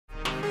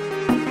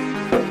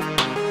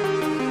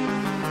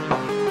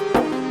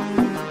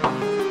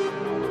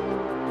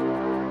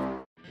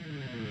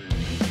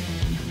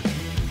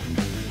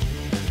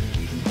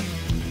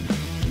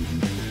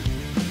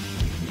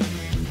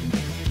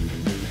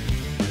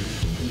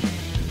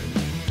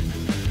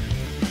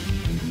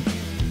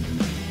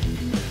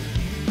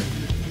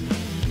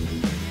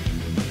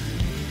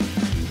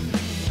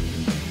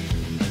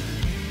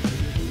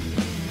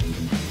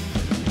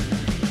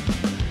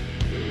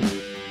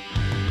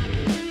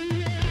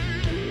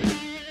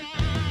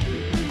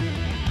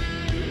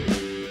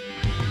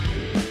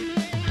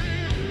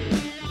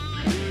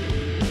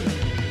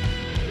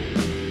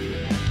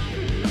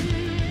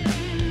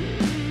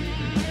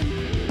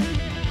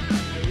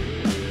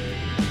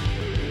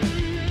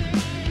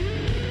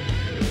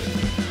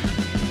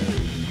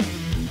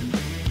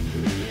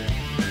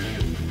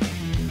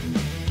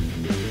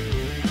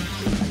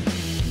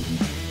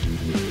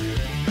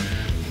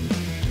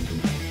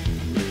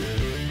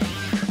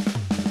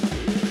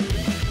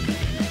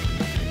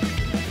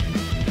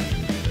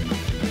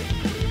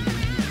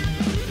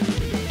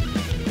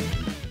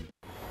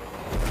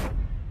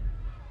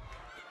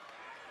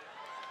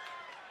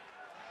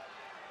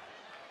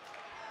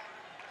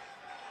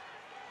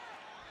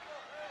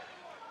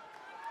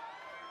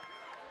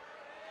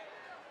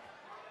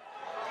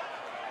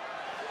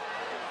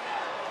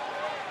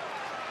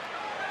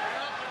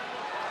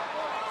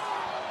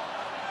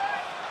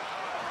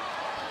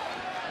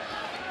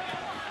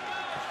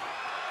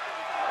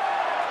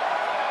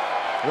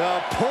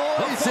The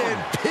Poison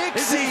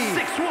Pixie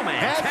six-woman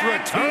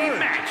tag team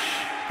match.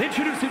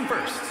 Introducing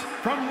first,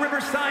 from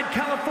Riverside,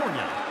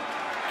 California,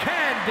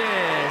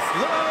 Candice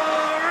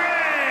LeRae.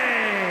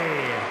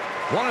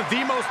 One of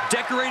the most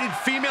decorated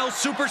female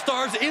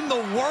superstars in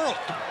the world.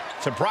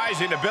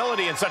 Surprising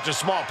ability in such a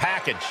small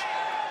package.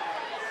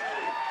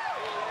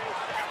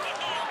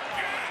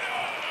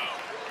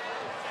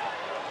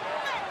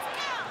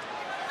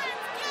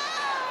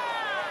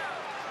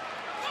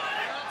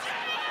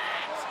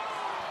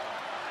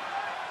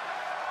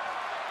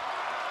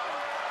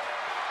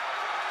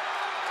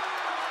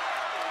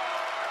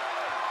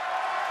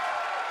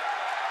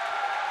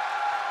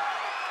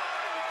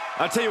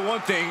 I'll tell you one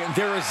thing,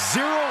 there is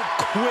zero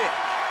quit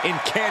in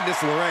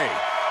Candice LeRae.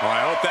 Well, I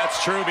hope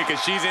that's true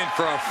because she's in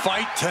for a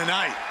fight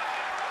tonight.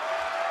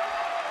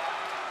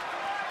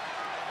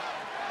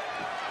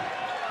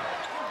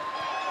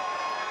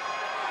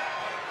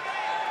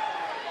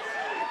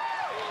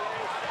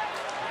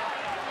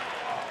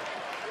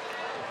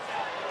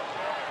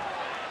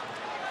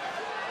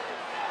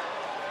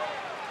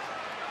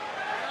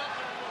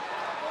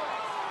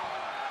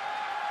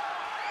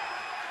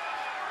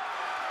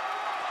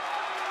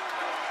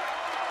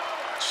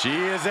 She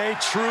is a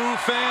true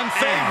fan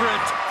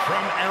favorite.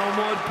 From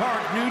Elmwood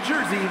Park, New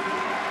Jersey,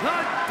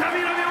 the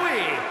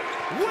WWE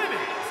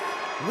Women's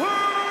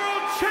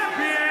World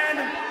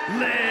Champion,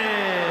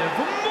 Liv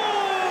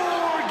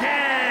Morgan.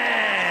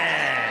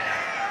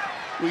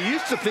 We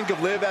used to think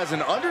of Liv as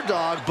an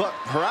underdog, but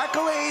her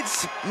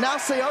accolades now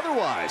say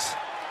otherwise.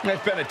 Has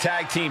been a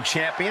tag team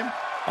champion,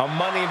 a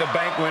Money in the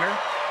Bank winner,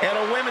 and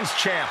a women's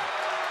champ.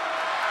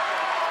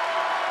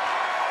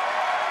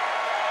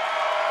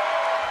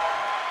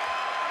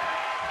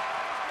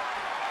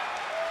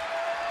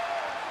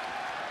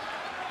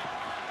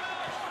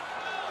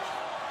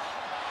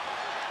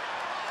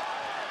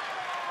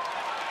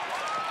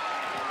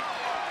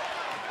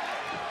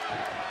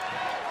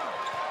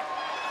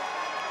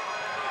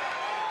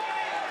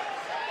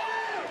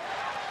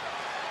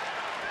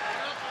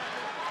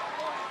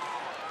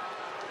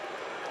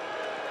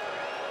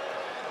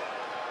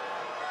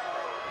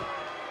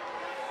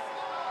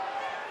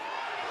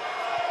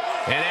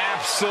 An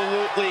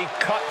absolutely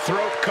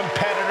cutthroat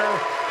competitor.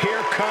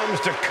 Here comes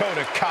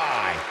Dakota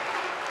Kai.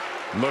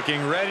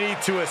 Looking ready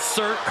to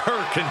assert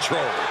her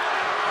control.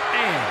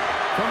 And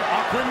from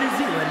Auckland, New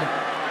Zealand,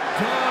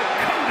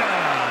 Dakota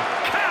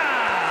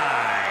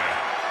Kai.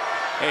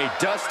 A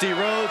Dusty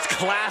Rhodes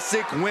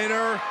Classic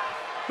winner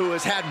who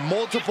has had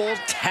multiple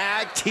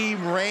tag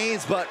team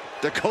reigns, but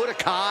Dakota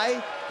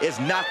Kai is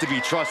not to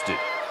be trusted.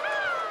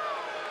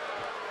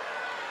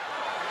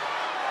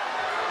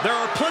 There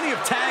are plenty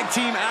of tag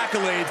team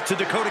accolades to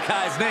Dakota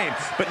Kai's name,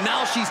 but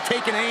now she's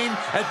taken aim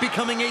at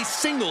becoming a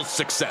singles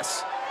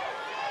success.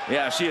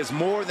 Yeah, she is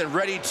more than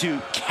ready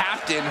to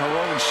captain her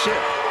own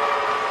ship.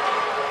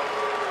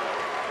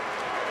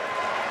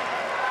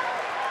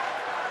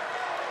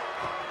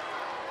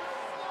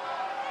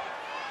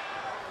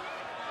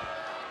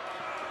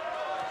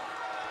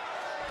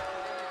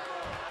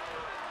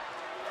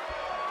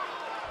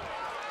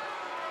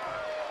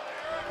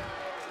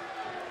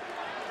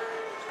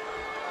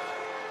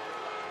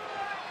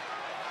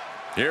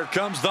 Here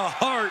comes the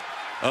heart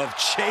of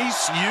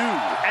Chase U.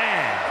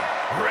 And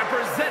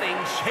representing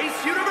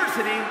Chase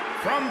University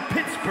from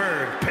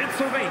Pittsburgh,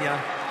 Pennsylvania,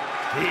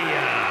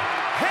 Hale.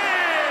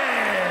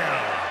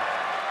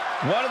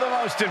 One of the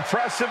most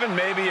impressive and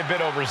maybe a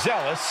bit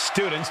overzealous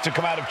students to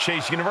come out of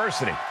Chase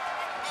University.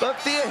 But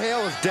Thea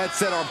Hale is dead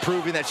set on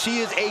proving that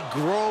she is a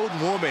grown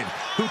woman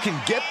who can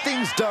get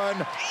things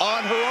done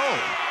on her own.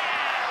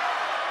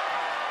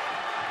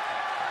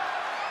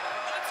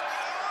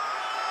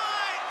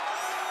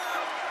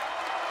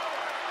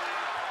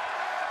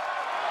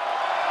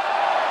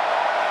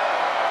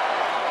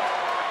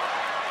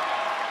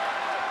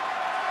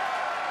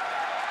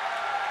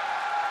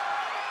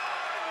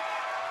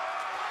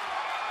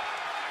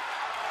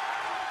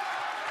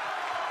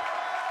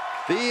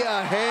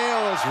 Thea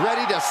Hale is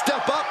ready to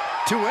step up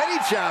to any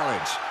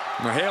challenge.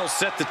 Hale's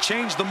set to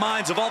change the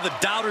minds of all the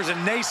doubters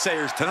and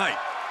naysayers tonight.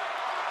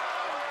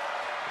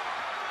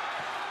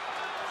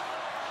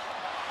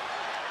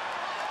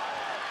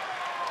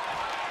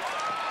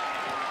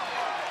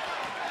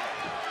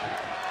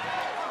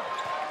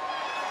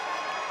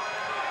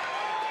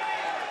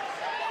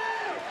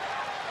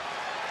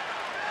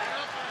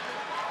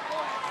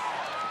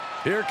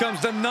 Here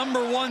comes the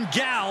 #1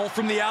 gal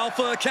from the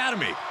Alpha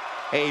Academy.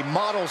 A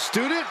model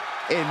student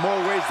in more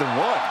ways than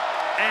one.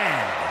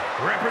 And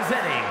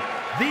representing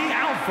the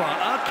Alpha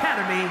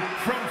Academy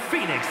from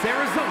Phoenix,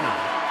 Arizona,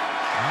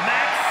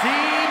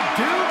 Maxine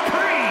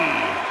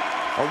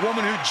Dupree. A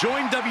woman who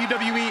joined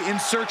WWE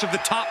in search of the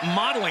top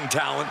modeling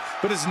talent,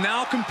 but is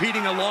now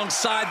competing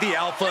alongside the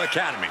Alpha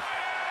Academy.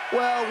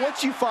 Well,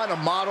 once you find a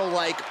model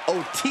like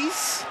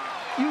Otis,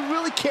 you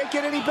really can't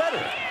get any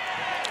better.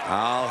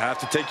 I'll have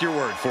to take your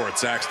word for it,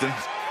 Saxton.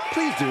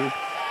 Please do.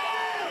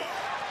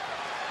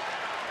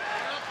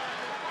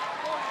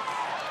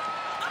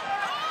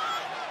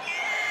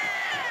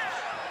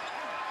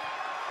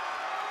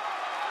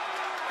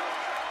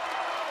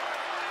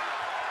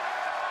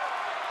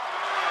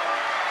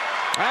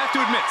 I have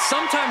to admit,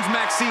 sometimes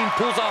Maxine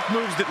pulls off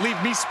moves that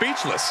leave me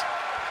speechless.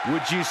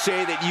 Would you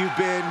say that you've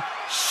been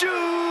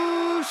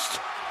shooshed?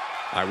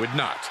 I would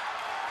not.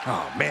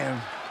 Oh, man.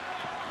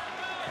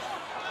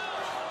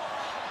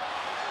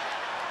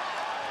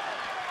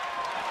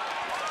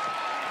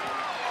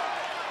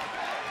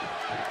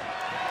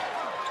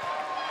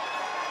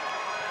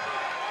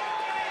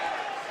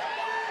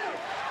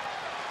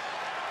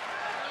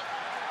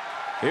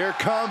 Here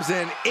comes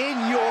an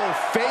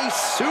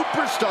in-your-face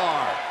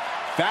superstar,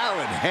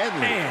 Fallon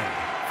Henley. And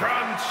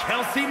from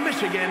Chelsea,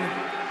 Michigan,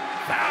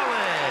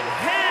 Fallon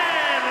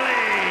Henley.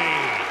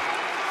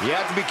 You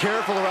have to be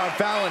careful around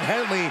Fallon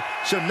Henley.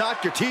 She'll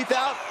knock your teeth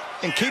out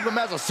and keep them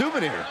as a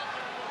souvenir.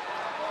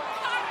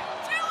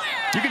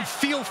 You can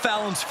feel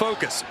Fallon's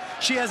focus.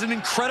 She has an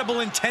incredible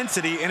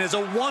intensity and is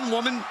a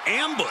one-woman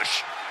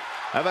ambush.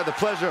 I've had the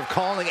pleasure of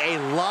calling a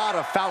lot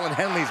of Fallon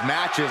Henley's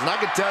matches, and I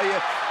can tell you,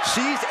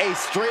 she's a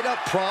straight-up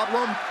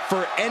problem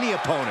for any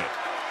opponent.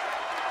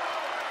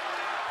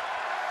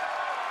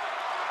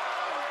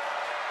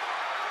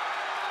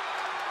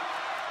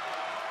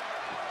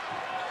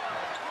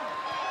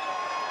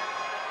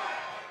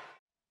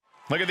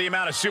 Look at the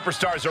amount of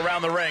superstars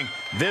around the ring.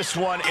 This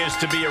one is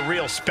to be a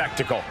real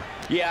spectacle.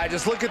 Yeah,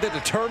 just look at the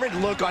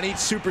determined look on each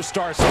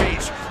superstar's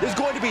face. There's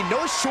going to be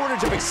no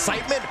shortage of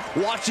excitement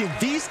watching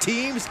these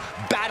teams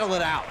battle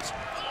it out.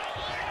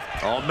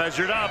 All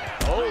measured up.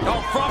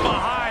 Oh, from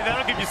behind.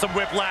 That'll give you some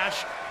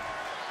whiplash.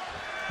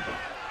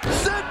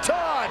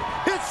 Senton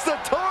hits the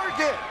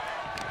target.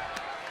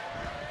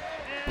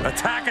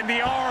 Attacking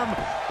the arm.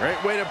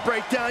 Great way to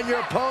break down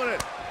your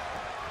opponent.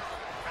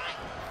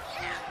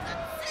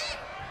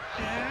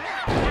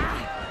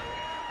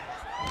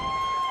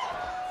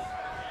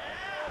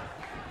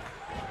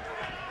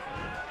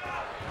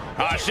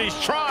 She's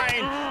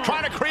trying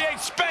to create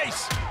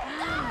space.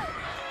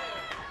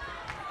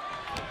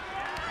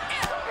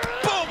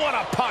 Boom, what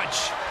a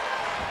punch.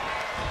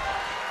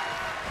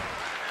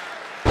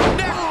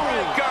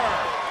 Neckbreaker.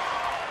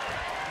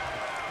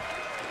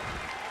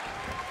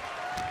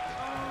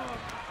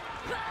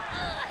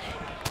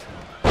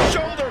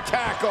 Shoulder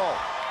tackle.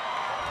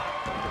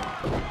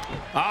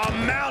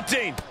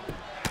 Mounting.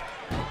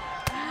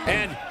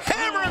 And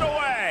hammering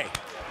away.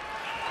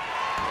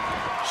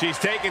 She's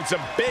taking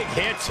some big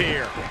hits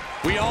here.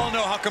 We all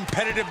know how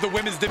competitive the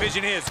women's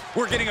division is.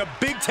 We're getting a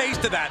big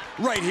taste of that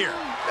right here.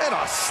 And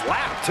a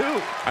slap, too.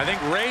 I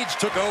think rage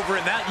took over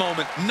in that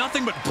moment.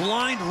 Nothing but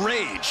blind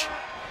rage.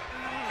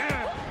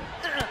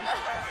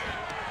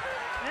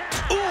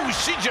 Ooh,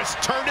 she just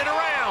turned it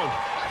around.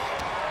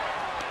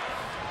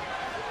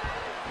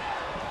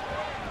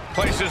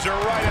 Places her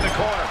right in the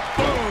corner.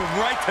 Boom,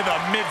 right to the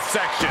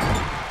midsection.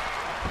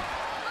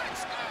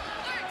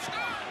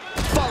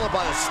 Followed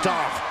by a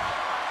stomp.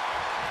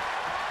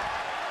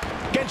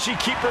 Can she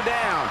keep her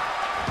down?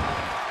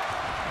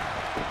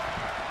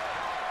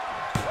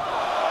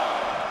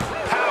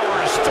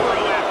 Powers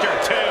through after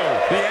two.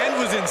 The end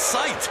was in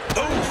sight.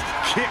 Ooh,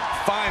 kick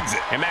finds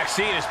it. And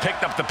Maxine has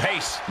picked up the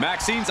pace.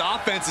 Maxine's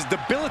offense is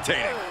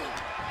debilitating.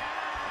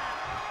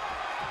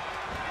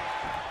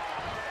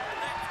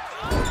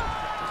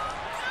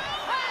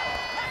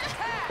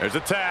 There's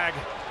a tag.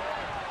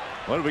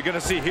 What are we going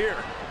to see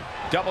here?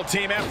 Double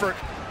team effort.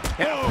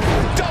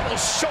 Oh, double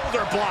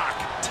shoulder block.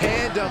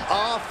 Tandem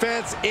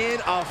offense in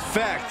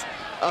effect.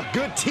 A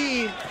good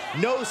team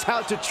knows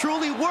how to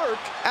truly work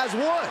as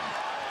one.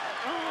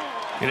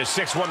 In a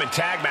 6-woman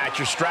tag match,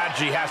 your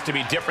strategy has to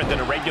be different than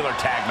a regular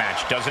tag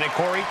match, doesn't it,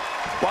 Corey?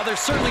 While there's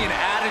certainly an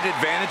added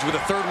advantage with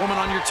a third woman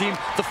on your team,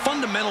 the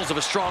fundamentals of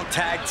a strong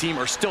tag team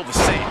are still the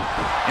same.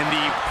 And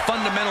the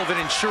fundamental that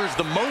ensures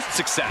the most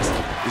success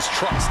is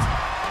trust.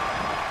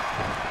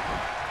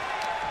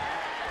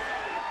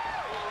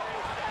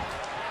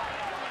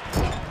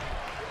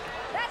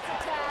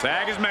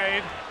 Tag is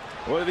made.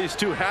 What do these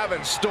two have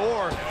in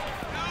store?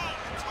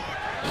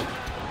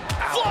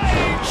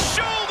 Flying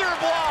shoulder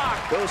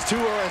block! Those two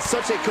are in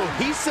such a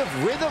cohesive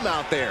rhythm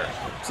out there.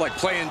 It's like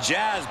playing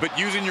jazz, but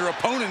using your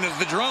opponent as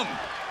the drum.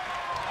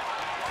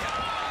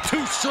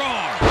 Too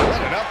strong. What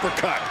an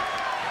uppercut.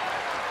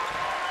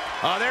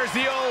 Oh, there's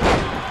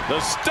the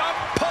stump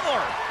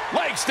puller.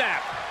 Leg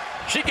snap.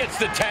 She gets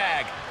the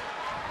tag.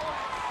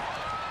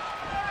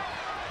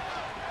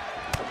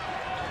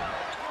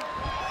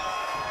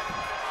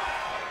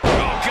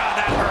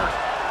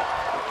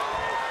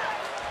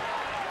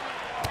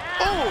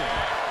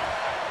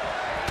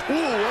 Ooh,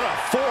 what a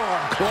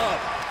forearm club.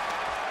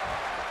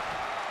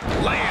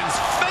 Lands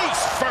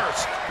face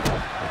first.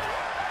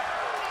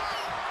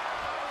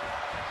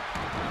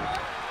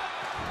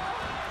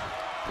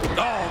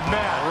 Oh,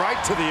 man,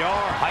 right to the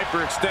arm.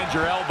 Hyperextend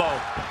your elbow.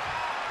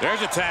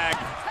 There's a tag.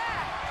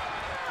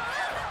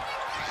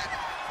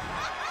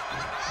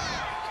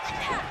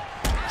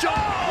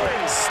 Joe!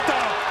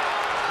 Stop.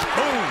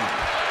 Boom.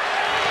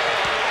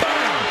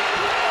 Boom.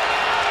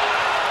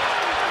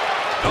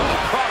 Oh,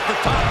 across the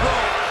top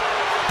rope.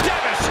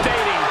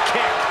 Devastating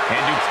kick.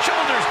 And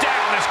shoulders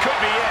down. This could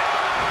be it.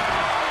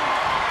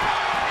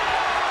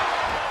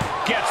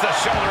 Gets the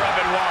shoulder up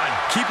and one.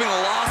 keeping a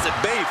loss at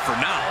bay for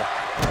now.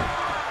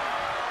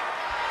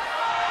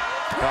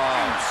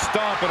 Oh,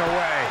 stomping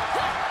away.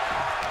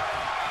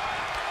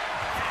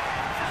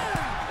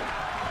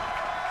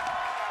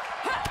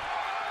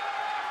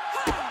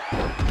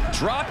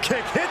 Drop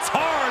kick hits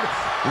hard,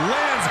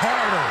 lands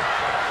harder.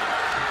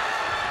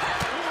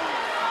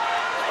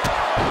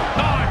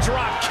 Oh,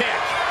 drop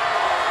kick.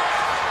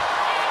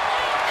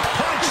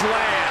 Punch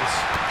lands.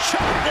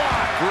 Chop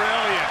block.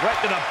 Brilliant. Right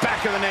to the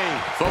back of the knee.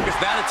 Focus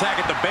that attack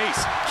at the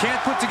base.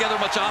 Can't put together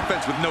much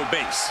offense with no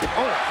base.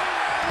 Oh.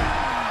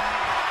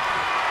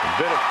 A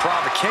bit of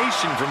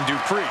provocation from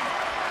Dupree.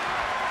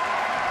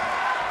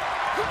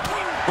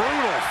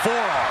 Brutal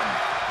forearm.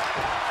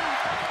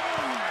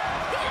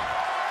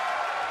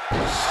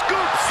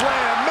 Scoop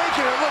slam,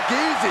 making it look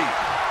easy.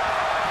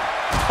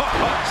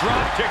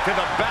 Drop kick to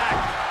the back.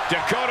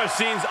 Dakota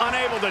seems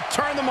unable to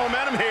turn the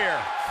momentum here.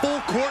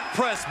 Full court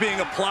press being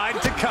applied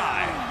to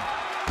Kai.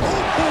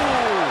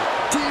 Ooh,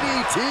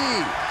 DDT.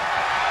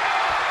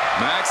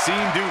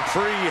 Maxine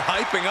Dupree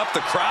hyping up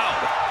the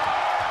crowd.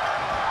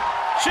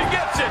 She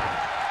gets it.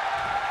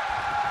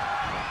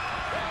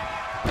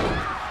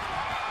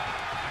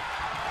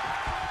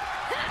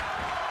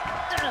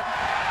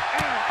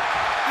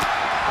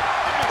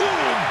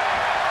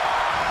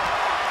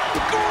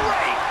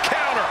 Great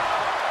counter.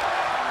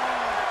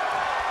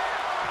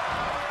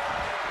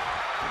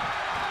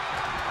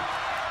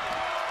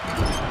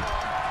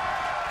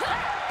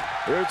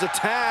 There's a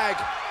tag.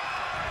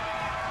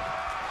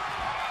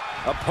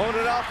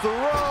 Opponent off the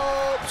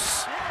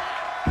ropes.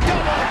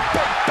 Double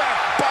big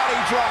back body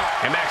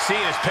drop. And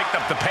Maxine has picked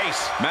up the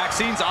pace.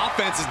 Maxine's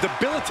offense is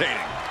debilitating.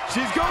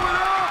 She's going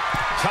up.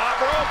 Top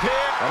rope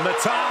here. From the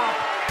top.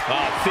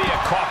 Oh, Thea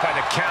caught by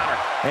the counter.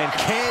 And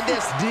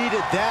Candice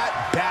needed that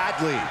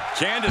badly.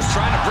 Candice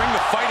trying to bring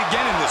the fight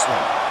again in this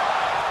one.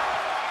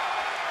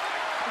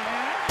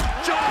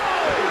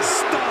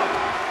 Stop.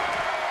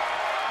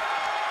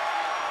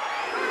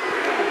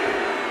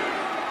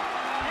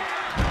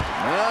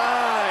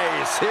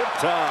 Nice hip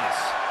toss.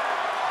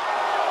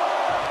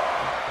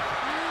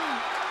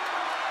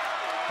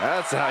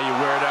 That's how you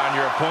wear down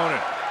your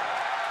opponent.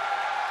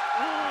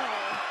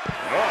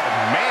 Oh,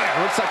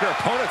 man, looks like her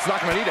opponent's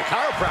not going to need a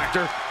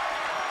chiropractor.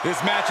 This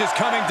match is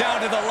coming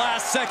down to the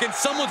last second.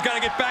 Someone's got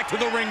to get back to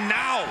the ring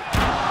now.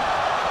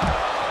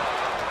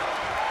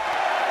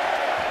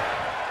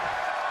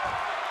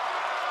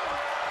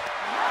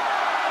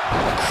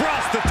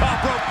 Across the top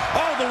rope,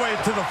 all the way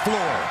to the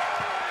floor.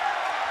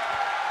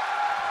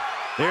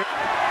 Here.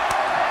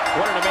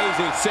 What an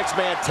amazing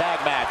six-man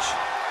tag match.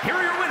 Here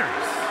are your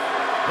winners.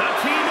 The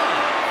team of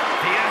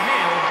Thea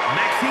Hale,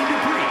 Maxine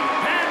Dupree,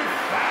 and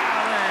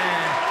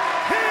Fallon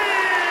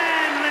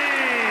Henley.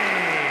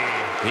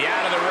 The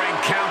out-of-the-ring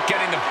count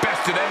getting the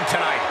best of them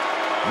tonight.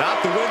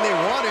 Not the win they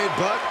wanted,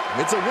 but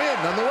it's a win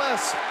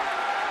nonetheless.